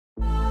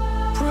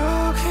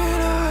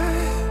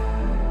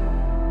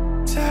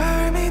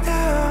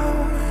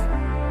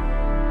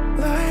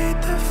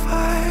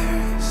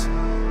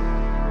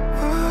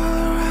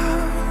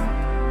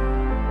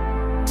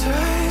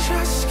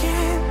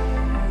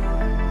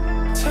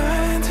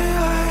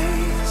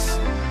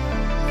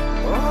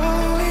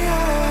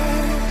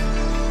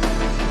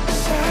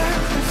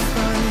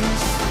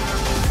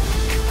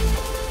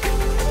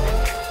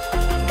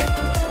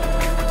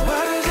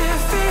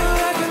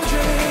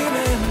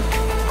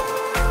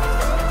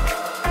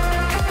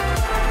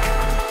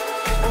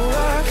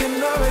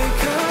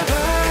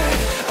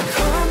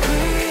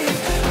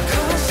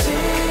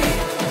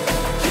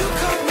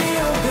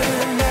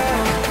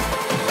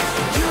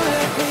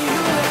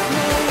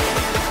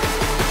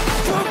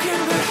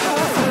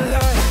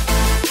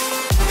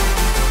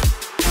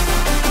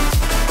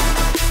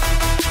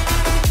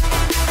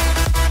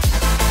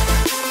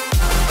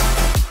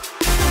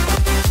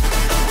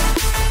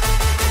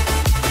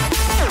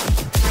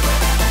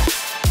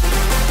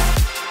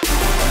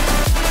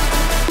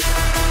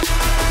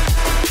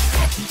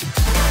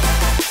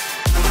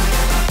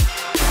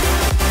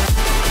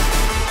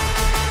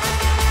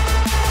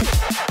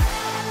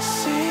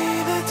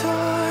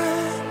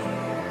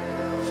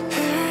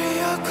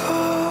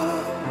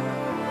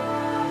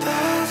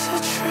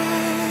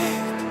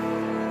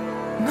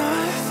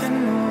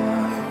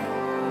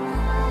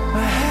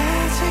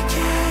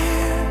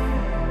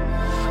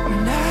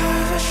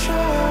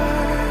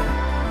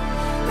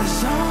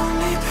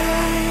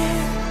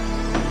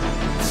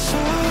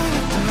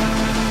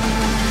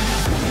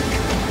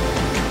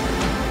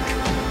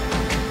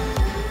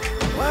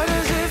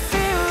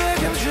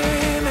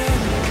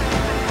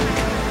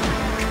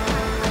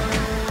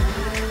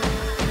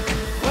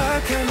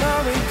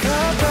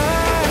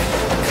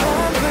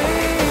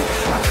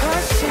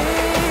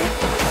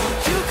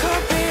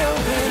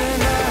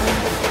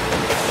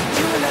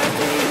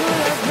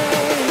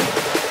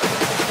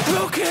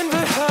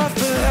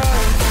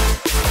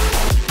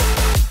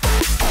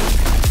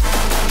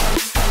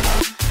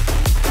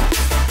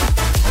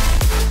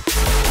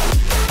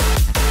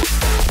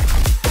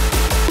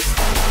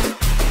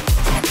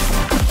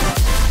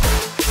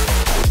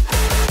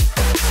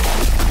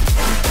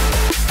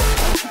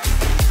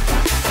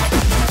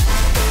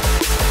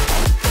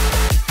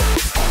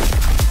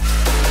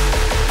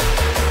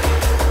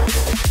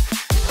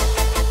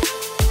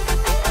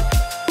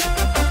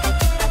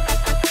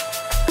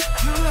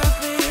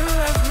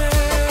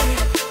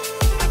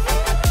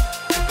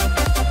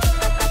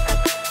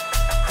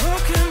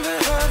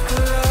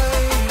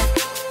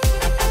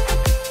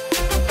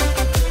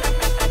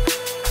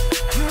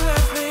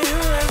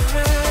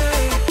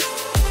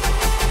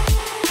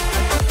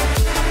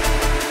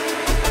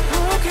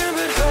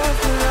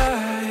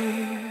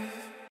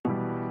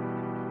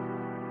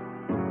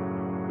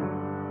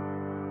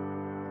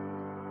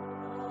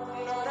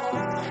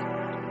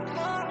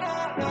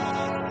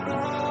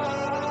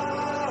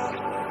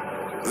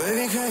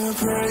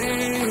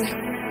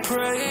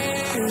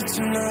pray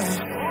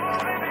tonight?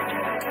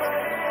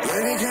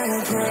 Baby, can we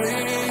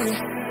pray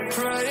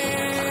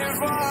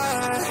for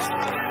us?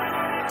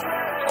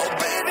 Oh,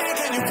 baby,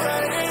 can you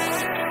pray?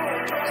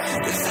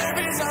 'Cause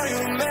every time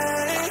you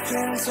make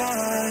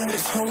time,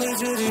 it's only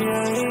to the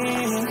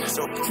end.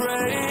 So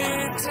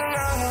pray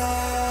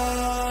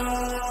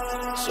tonight.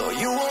 So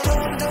you won't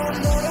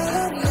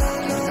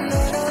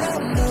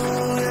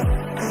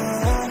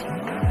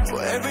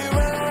for every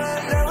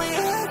run that we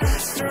had,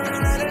 turn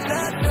around and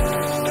not do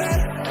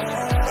it.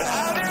 But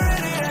I'll be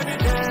ready every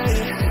day.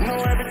 Know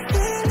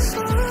everything's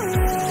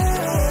alright.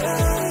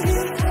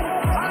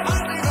 I'm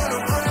only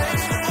gonna pray.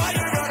 Why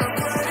you gonna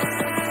pray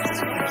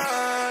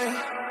tonight?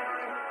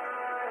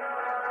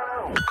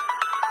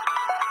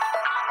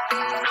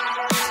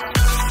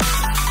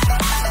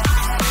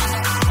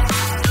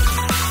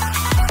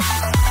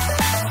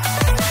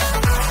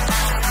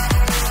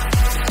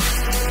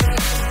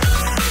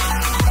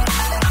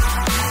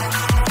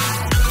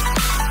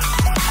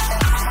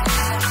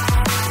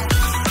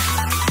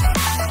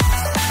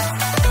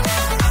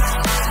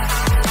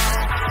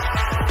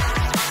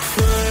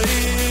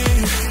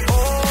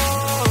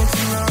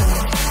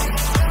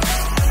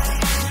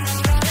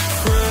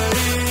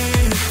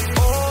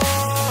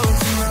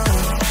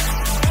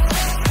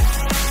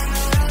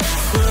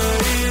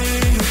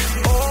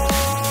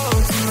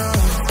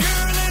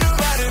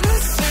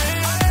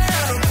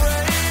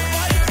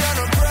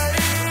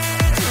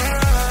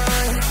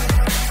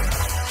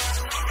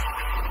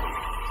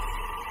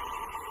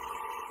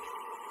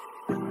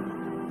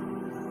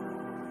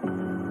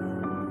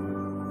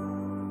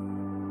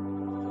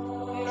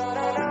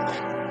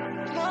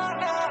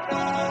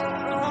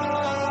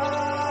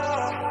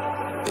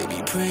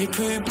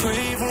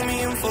 Pray for me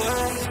and for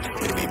us.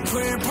 Baby,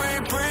 pray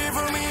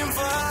for me and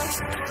for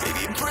us.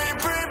 Baby, pray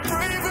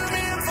for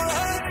me and for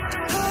us.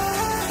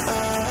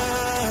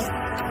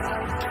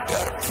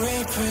 Gotta pray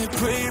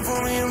for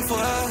me and for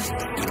us.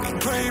 Baby,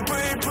 pray for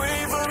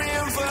me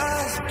and for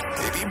us.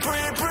 Baby,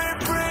 pray for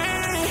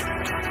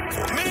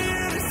me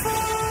and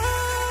for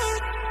us.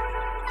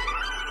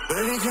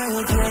 Baby, can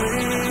we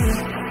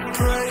pray?